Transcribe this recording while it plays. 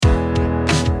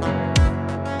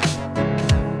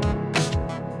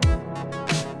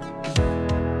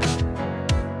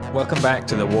Welcome back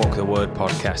to the Walk the Word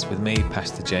podcast with me,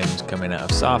 Pastor James, coming out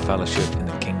of SAR Fellowship in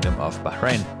the Kingdom of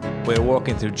Bahrain. We're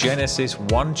walking through Genesis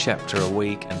one chapter a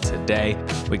week, and today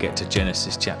we get to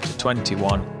Genesis chapter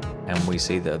 21, and we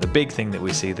see the big thing that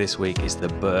we see this week is the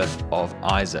birth of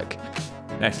Isaac.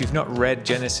 Now, if you've not read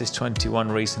Genesis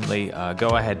 21 recently, go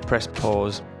ahead, press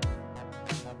pause,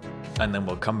 and then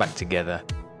we'll come back together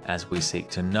as we seek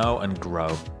to know and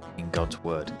grow in God's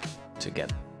Word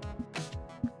together.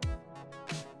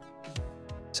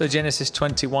 So Genesis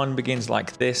 21 begins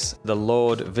like this: The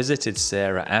Lord visited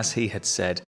Sarah as he had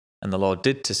said, and the Lord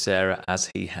did to Sarah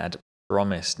as he had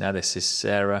promised. Now this is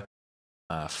Sarah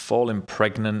falling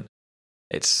pregnant.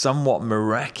 It's somewhat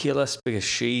miraculous because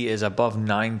she is above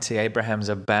 90, Abraham's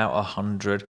about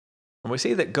 100. And we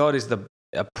see that God is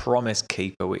a promise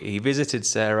keeper. He visited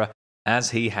Sarah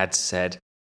as he had said.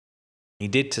 He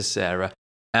did to Sarah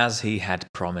as he had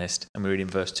promised. And we read in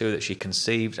verse 2 that she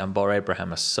conceived and bore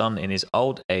Abraham a son in his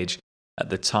old age at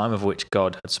the time of which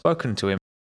God had spoken to him.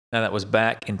 Now that was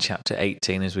back in chapter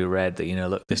 18 as we read that,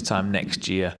 look, this time next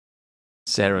year,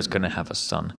 Sarah's going to have a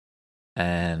son.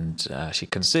 And she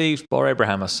conceived, bore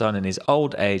Abraham a son in his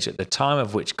old age at the time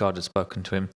of which God had spoken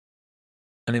to him.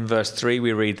 And in verse 3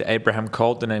 we read that Abraham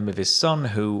called the name of his son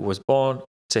who was born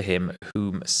to him,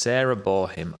 whom Sarah bore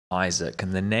him, Isaac.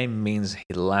 And the name means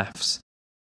he laughs.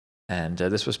 And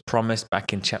this was promised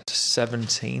back in chapter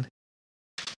 17.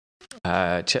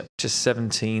 Chapter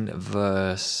 17,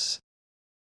 verse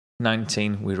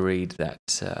 19, we read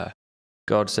that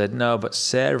God said, "No, but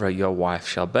Sarah, your wife,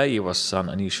 shall bear you a son,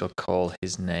 and you shall call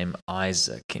his name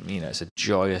Isaac." It's a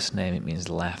joyous name. It means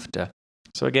laughter.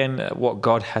 So again, what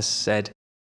God has said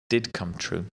did come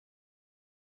true.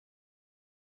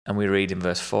 And we read in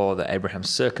verse 4 that Abraham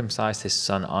circumcised his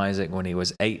son Isaac when he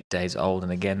was 8 days old.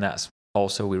 And again,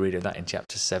 we read of that in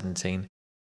chapter 17.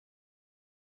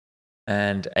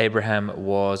 And Abraham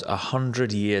was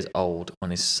 100 years old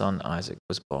when his son Isaac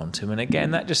was born to him. And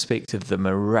again, that just speaks of the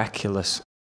miraculous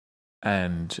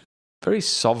and very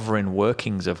sovereign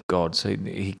workings of God. So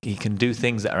he can do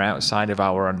things that are outside of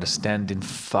our understanding,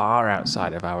 far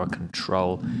outside of our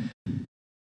control.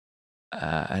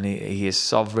 And he is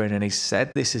sovereign, and he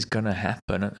said this is going to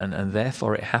happen, and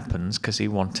therefore it happens because he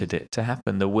wanted it to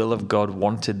happen. The will of God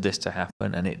wanted this to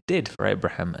happen, and it did for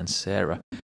Abraham and Sarah.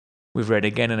 We've read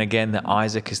again and again that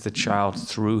Isaac is the child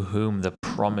through whom the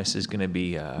promise is going to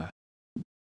be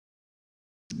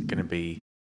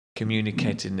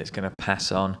communicated, and it's going to pass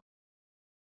on.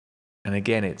 And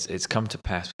again, it's come to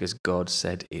pass because God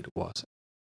said it was,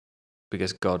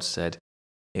 because God said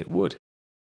it would.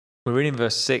 We read in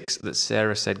verse 6 that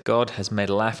Sarah said, "God has made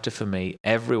laughter for me.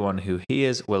 Everyone who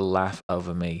hears will laugh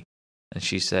over me." And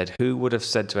she said, "Who would have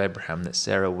said to Abraham that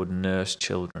Sarah would nurse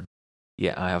children?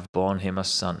 Yet I have borne him a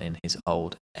son in his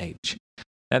old age."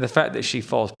 Now, the fact that she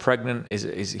falls pregnant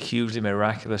is hugely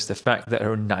miraculous. The fact that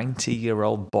her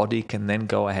 90-year-old body can then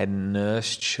go ahead and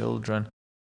nurse children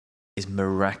is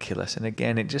miraculous. And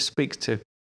again, it just speaks to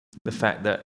the fact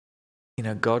that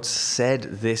God said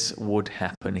this would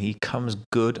happen. He comes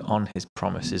good on his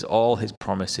promises. All his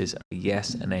promises are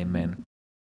yes and amen.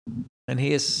 And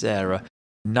here's Sarah,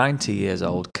 90 years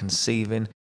old, conceiving,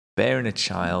 bearing a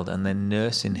child, and then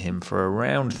nursing him for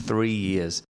around 3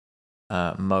 years.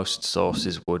 Most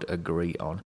sources would agree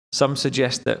on. Some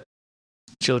suggest that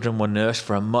children were nursed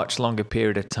for a much longer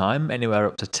period of time, anywhere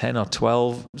up to 10 or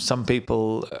 12. Some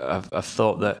people have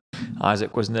thought that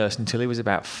Isaac was nursed until he was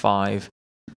about 5.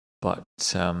 But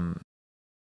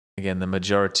again, the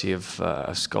majority of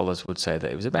scholars would say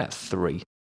that it was about 3.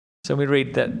 So we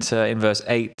read that in verse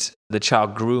 8, the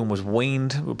child grew and was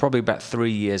weaned. Probably about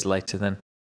 3 years later then.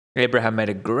 Abraham made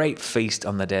a great feast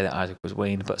on the day that Isaac was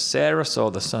weaned, but Sarah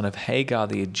saw the son of Hagar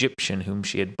the Egyptian, whom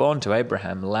she had borne to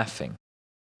Abraham, laughing.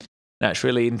 Now it's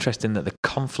really interesting that the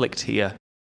conflict here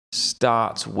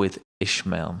starts with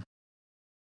Ishmael.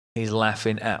 He's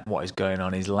laughing at what is going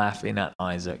on. He's laughing at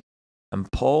Isaac. And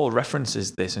Paul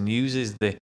references this and uses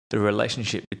the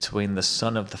relationship between the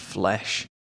son of the flesh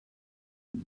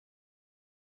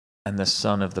and the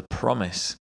son of the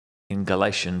promise in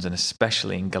Galatians, and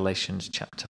especially in Galatians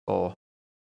chapter 4.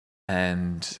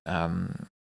 And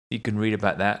you can read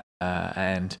about that.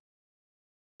 And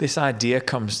this idea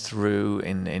comes through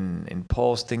in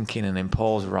Paul's thinking and in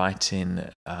Paul's writing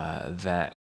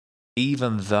that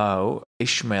even though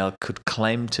Ishmael could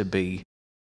claim to be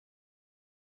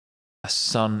a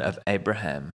son of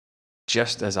Abraham,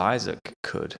 just as Isaac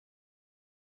could,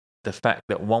 the fact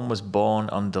that one was born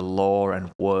under law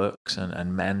and works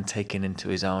and man taking into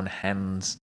his own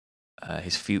hands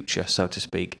his future, so to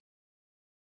speak,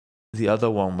 the other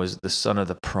one was the son of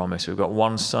the promise. We've got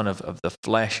one son of the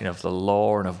flesh and of the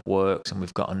law and of works, and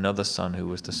we've got another son who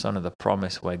was the son of the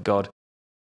promise, where God,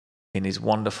 in his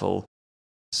wonderful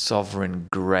sovereign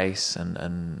grace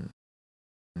and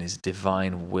his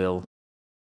divine will,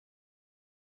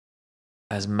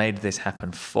 has made this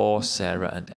happen for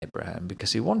Sarah and Abraham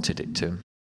because he wanted it to.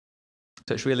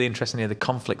 So it's really interesting here. The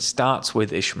conflict starts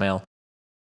with Ishmael,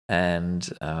 and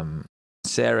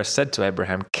Sarah said to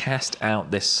Abraham, "Cast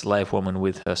out this slave woman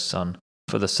with her son,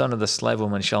 for the son of the slave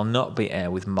woman shall not be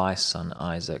heir with my son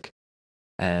Isaac."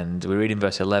 And we read in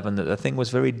verse 11 that the thing was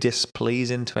very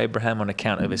displeasing to Abraham on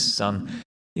account of his son.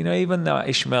 You know, even though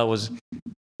Ishmael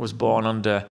was born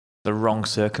under the wrong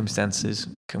circumstances,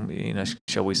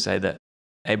 shall we say that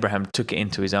Abraham took it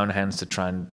into his own hands to try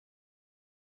and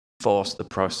force the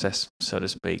process, so to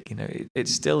speak. You know,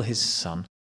 it's still his son.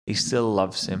 He still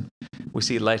loves him. We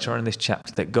see later on in this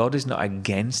chapter that God is not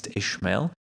against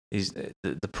Ishmael.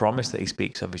 The promise that he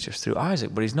speaks of is just through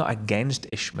Isaac, but he's not against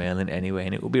Ishmael in any way.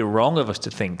 And it would be wrong of us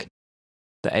to think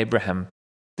that Abraham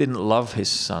didn't love his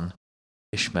son,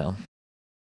 Ishmael.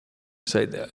 So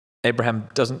Abraham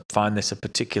doesn't find this a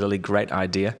particularly great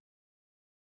idea.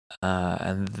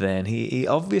 And then he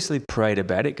obviously prayed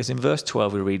about it, because in verse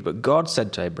 12 we read, "But God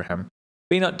said to Abraham,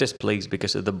 be not displeased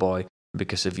because of the boy,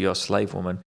 because of your slave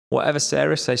woman. Whatever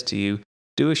Sarah says to you,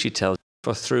 do as she tells you,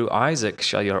 for through Isaac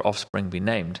shall your offspring be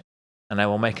named. And I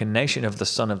will make a nation of the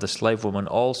son of the slave woman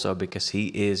also, because he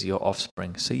is your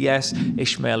offspring." So yes,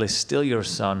 Ishmael is still your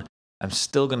son. I'm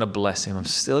still going to bless him. I'm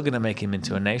still going to make him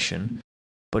into a nation.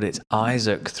 But it's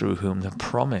Isaac through whom the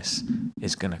promise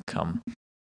is going to come.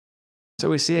 So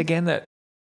we see again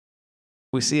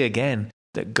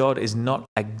that God is not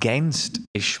against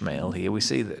Ishmael here. We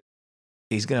see that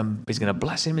he's going to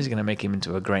bless him. He's going to make him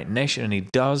into a great nation, and he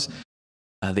does.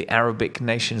 The Arabic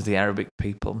nations, the Arabic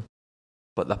people,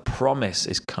 but the promise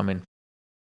is coming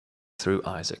through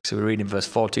Isaac. So we read in verse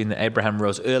 14 that Abraham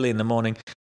rose early in the morning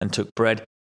and took bread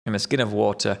and a skin of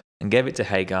water and gave it to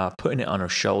Hagar, putting it on her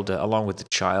shoulder along with the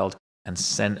child, and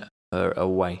sent her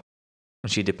away.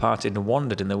 And she departed and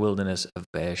wandered in the wilderness of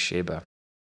Beersheba.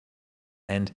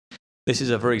 And this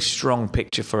is a very strong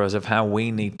picture for us of how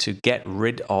we need to get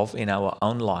rid of in our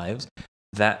own lives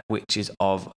that which is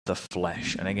of the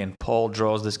flesh. And again, Paul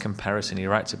draws this comparison. He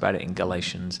writes about it in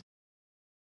Galatians.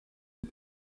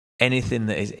 Anything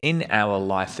that is in our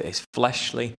life that is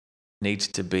fleshly needs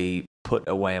to be put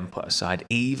away and put aside,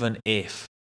 even if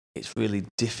it's really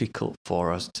difficult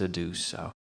for us to do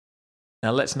so. Now,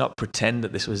 let's not pretend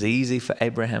that this was easy for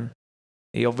Abraham.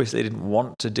 He obviously didn't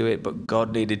want to do it, but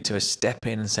God needed to step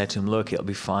in and say to him, "Look, it'll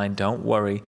be fine. Don't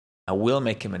worry. I will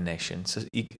make him a nation." So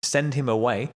you send him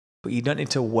away, but you don't need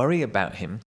to worry about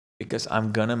him, because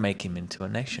I'm going to make him into a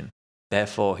nation.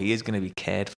 Therefore, he is going to be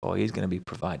cared for. He is going to be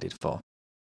provided for.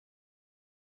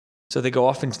 So they go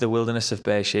off into the wilderness of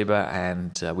Beersheba,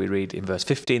 and we read in verse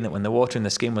 15 that when the water in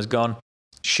the skin was gone,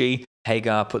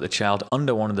 Hagar, put the child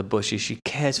under one of the bushes. She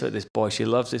cares for this boy. She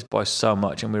loves this boy so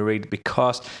much. And we read,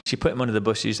 because she put him under the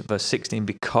bushes, verse 16,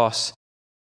 because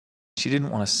she didn't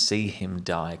want to see him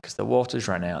die, because the waters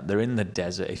ran out. They're in the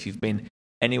desert. If you've been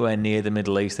anywhere near the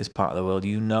Middle East, this part of the world,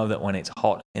 you know that when it's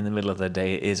hot in the middle of the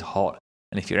day, it is hot.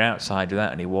 And if you're outside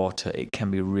without any water, it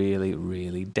can be really,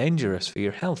 really dangerous for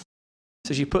your health.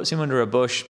 So she puts him under a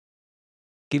bush,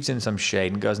 gives him some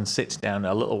shade, and goes and sits down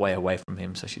a little way away from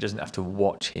him so she doesn't have to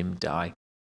watch him die.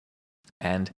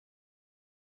 And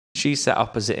she sat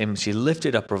opposite him. She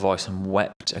lifted up her voice and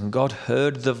wept, and God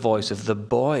heard the voice of the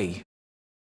boy.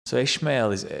 So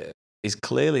Ishmael is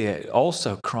clearly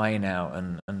also crying out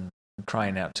and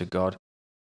crying out to God.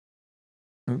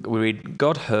 We read,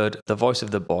 God heard the voice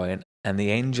of the boy, and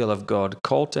the angel of God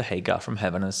called to Hagar from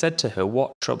heaven and said to her,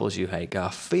 "What troubles you,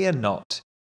 Hagar? Fear not,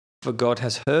 for God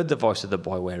has heard the voice of the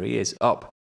boy where he is. Up,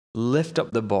 lift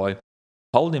up the boy,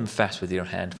 hold him fast with your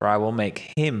hand, for I will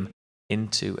make him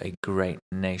into a great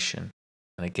nation."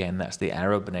 And again, that's the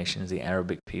Arab nations, the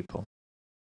Arabic people.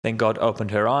 Then God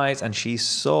opened her eyes, and she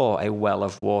saw a well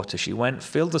of water. She went,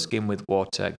 filled the skin with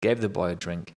water, gave the boy a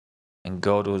drink, and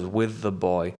God was with the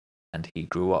boy, and he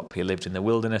grew up. He lived in the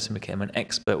wilderness and became an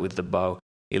expert with the bow.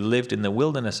 He lived in the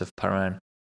wilderness of Paran,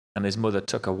 and his mother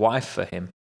took a wife for him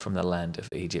from the land of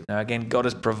Egypt. Now again, God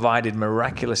has provided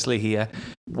miraculously here.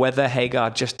 Whether Hagar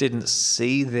just didn't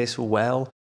see this well,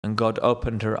 and God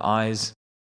opened her eyes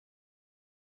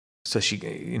so she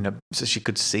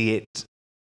could see it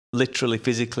literally,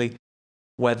 physically,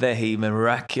 whether he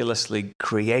miraculously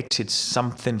created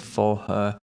something for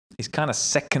her is kind of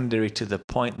secondary to the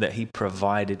point that he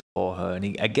provided for her. And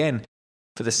he, again,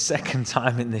 for the second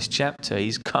time in this chapter,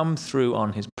 he's come through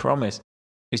on his promise.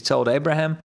 He's told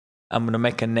Abraham, I'm going to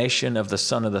make a nation of the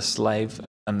son of the slave,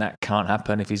 and that can't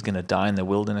happen if he's going to die in the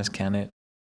wilderness, can it?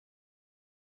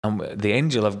 And the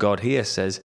angel of God here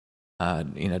says,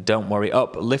 don't worry,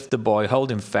 lift the boy,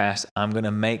 hold him fast. I'm going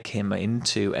to make him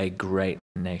into a great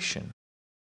nation.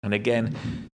 And again,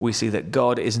 we see that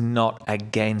God is not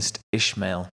against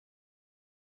Ishmael.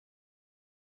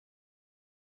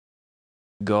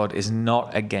 God is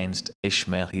not against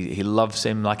Ishmael. He loves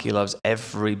him like he loves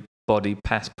everybody,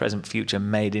 past, present, future,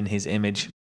 made in his image.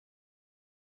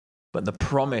 But the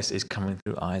promise is coming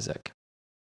through Isaac.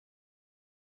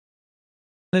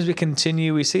 As we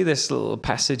continue, we see this little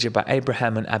passage about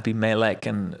Abraham and Abimelech,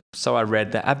 and so I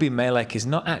read that Abimelech is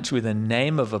not actually the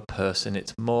name of a person,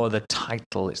 it's more the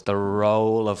title, it's the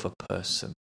role of a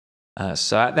person.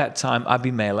 So at that time,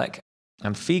 Abimelech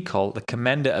and Phicol, the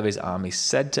commander of his army,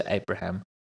 said to Abraham,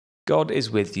 God is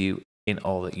with you in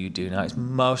all that you do. Now, it's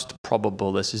most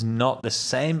probable this is not the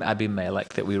same Abimelech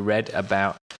that we read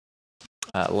about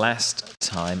last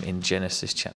time in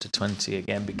Genesis chapter 20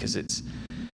 again, because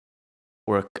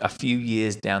we're a few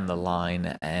years down the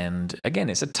line, and again,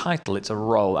 it's a title, it's a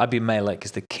role. Abimelech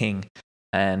is the king,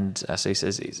 and so he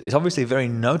says it's obviously very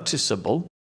noticeable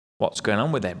what's going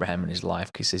on with Abraham in his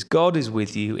life. He says, God is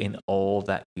with you in all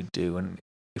that you do. And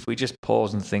if we just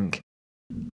pause and think,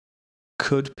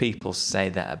 could people say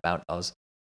that about us?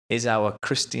 Is our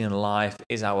Christian life,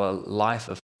 is our life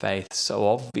of faith so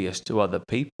obvious to other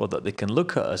people that they can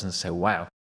look at us and say, wow,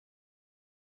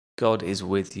 God is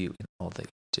with you in all that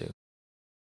you do?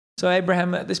 So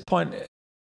Abraham at this point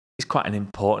is quite an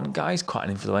important guy, he's quite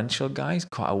an influential guy, he's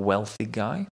quite a wealthy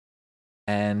guy.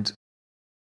 And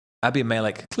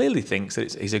Abimelech clearly thinks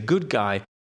that he's a good guy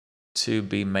to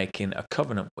be making a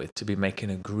covenant with, to be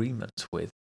making agreements with.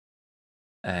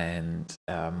 And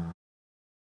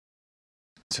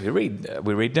so we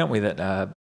read, don't we,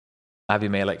 that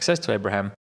Abimelech says to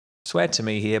Abraham, swear to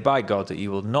me here by God that you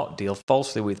will not deal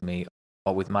falsely with me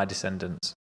or with my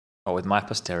descendants or with my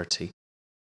posterity.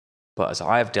 But as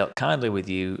I have dealt kindly with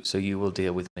you, so you will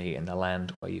deal with me in the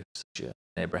land where you have sojourned.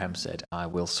 And Abraham said, I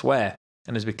will swear.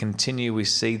 And as we continue, we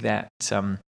see that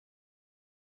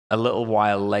a little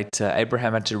while later,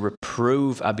 Abraham had to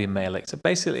reprove Abimelech. So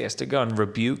basically, he has to go and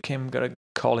rebuke him, got to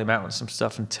call him out on some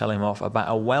stuff and tell him off about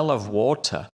a well of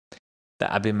water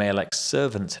that Abimelech's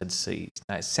servants had seized.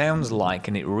 Now, it sounds like,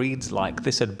 and it reads like,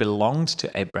 this had belonged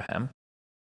to Abraham,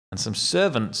 and some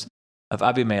servants of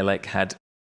Abimelech had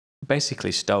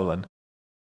basically stolen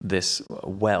this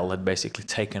well, had basically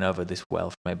taken over this well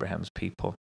from Abraham's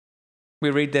people. We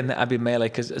read then that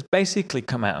Abimelech has basically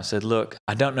come out and said, look,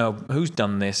 I don't know who's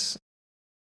done this.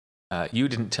 You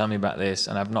didn't tell me about this,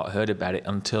 and I've not heard about it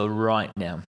until right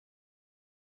now.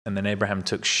 And then Abraham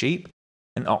took sheep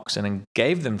and oxen and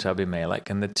gave them to Abimelech,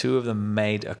 and the two of them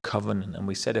made a covenant. And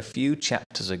we said a few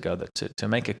chapters ago that to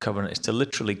make a covenant is to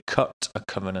literally cut a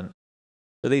covenant.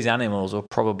 So these animals were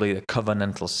probably a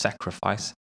covenantal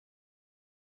sacrifice.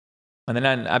 And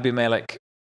then Abimelech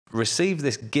received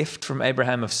this gift from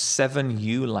Abraham of 7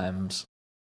 ewe lambs.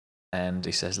 And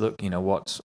he says, look,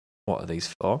 what are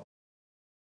these for?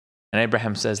 And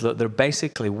Abraham says, look, they're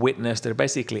basically witness, they're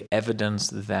basically evidence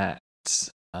that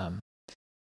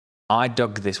I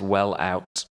dug this well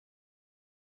out,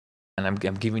 and I'm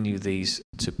giving you these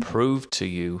to prove to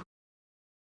you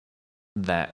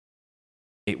that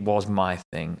it was my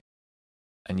thing.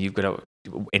 And you've got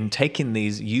to, in taking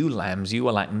these ewe lambs, you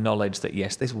will acknowledge that,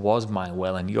 yes, this was my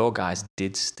well, and your guys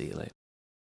did steal it.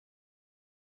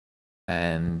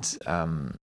 And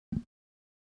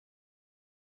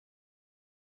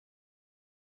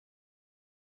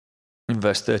in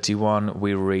verse 31,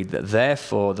 we read that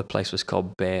therefore the place was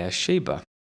called Beersheba.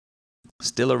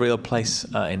 Still a real place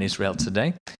in Israel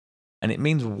today. And it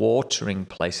means watering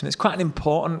place. And it's quite an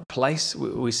important place.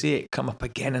 We see it come up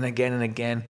again and again and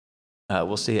again.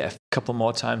 We'll see it a couple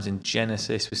more times in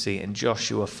Genesis. We see it in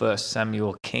Joshua, 1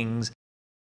 Samuel, Kings,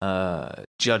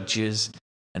 Judges,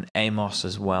 and Amos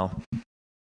as well.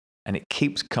 And it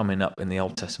keeps coming up in the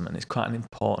Old Testament. It's quite an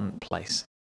important place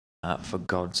for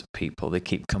God's people. They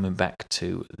keep coming back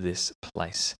to this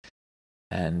place.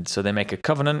 And so they make a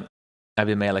covenant.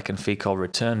 Abimelech and Phicol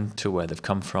return to where they've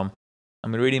come from.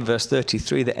 And we read in verse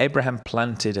 33 that Abraham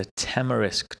planted a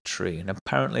tamarisk tree. And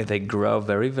apparently they grow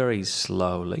very, very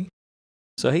slowly.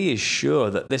 So he is sure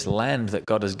that this land that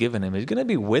God has given him is going to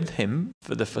be with him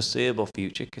for the foreseeable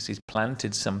future, because he's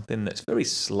planted something that's very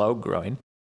slow growing.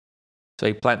 So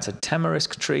he plants a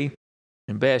tamarisk tree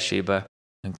in Beersheba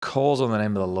and calls on the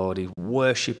name of the Lord. He's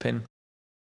worshipping.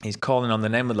 He's calling on the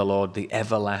name of the Lord, the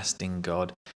everlasting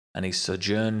God. And he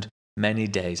sojourned many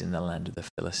days in the land of the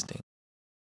Philistines.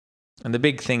 And the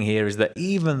big thing here is that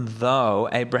even though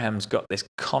Abraham's got this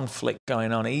conflict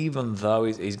going on, even though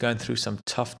he's going through some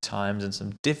tough times and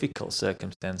some difficult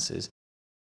circumstances,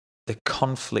 the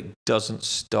conflict doesn't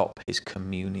stop his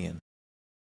communion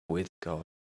with God.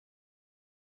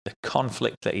 The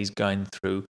conflict that he's going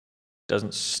through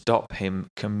doesn't stop him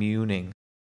communing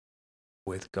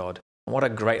with God. And what a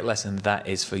great lesson that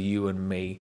is for you and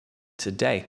me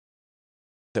today.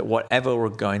 That whatever we're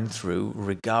going through,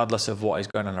 regardless of what is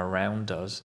going on around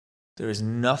us, there is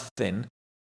nothing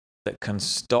that can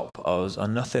stop us, or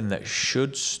nothing that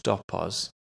should stop us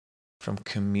from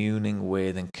communing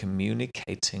with and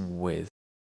communicating with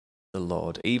the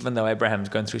Lord. Even though Abraham's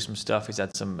going through some stuff, he's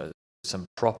had some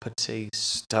property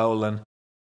stolen,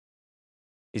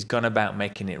 he's gone about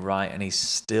making it right, and he's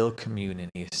still communing,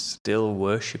 he's still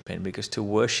worshiping, because to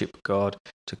worship God,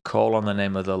 to call on the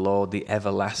name of the Lord, the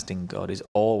everlasting God, is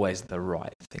always the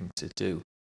right thing to do,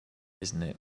 isn't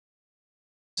it?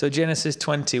 So Genesis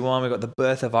 21, we've got the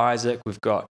birth of Isaac, we've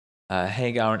got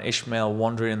Hagar and Ishmael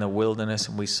wandering in the wilderness,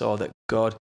 and we saw that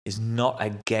God is not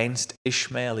against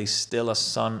Ishmael. He's still a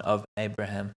son of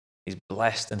Abraham. He's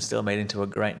blessed and still made into a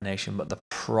great nation, but the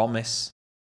promise,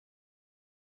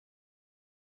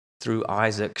 through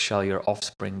Isaac shall your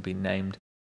offspring be named.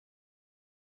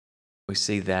 We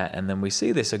see that, and then we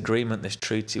see this agreement, this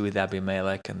treaty with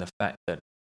Abimelech, and the fact that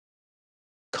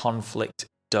conflict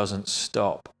doesn't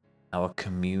stop our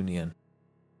communion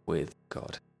with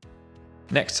God.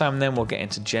 Next time then we'll get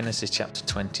into Genesis chapter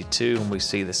 22, and we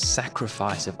see the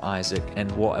sacrifice of Isaac, and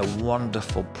what a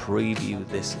wonderful preview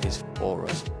this is for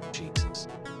us, Jesus.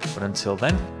 But until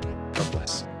then,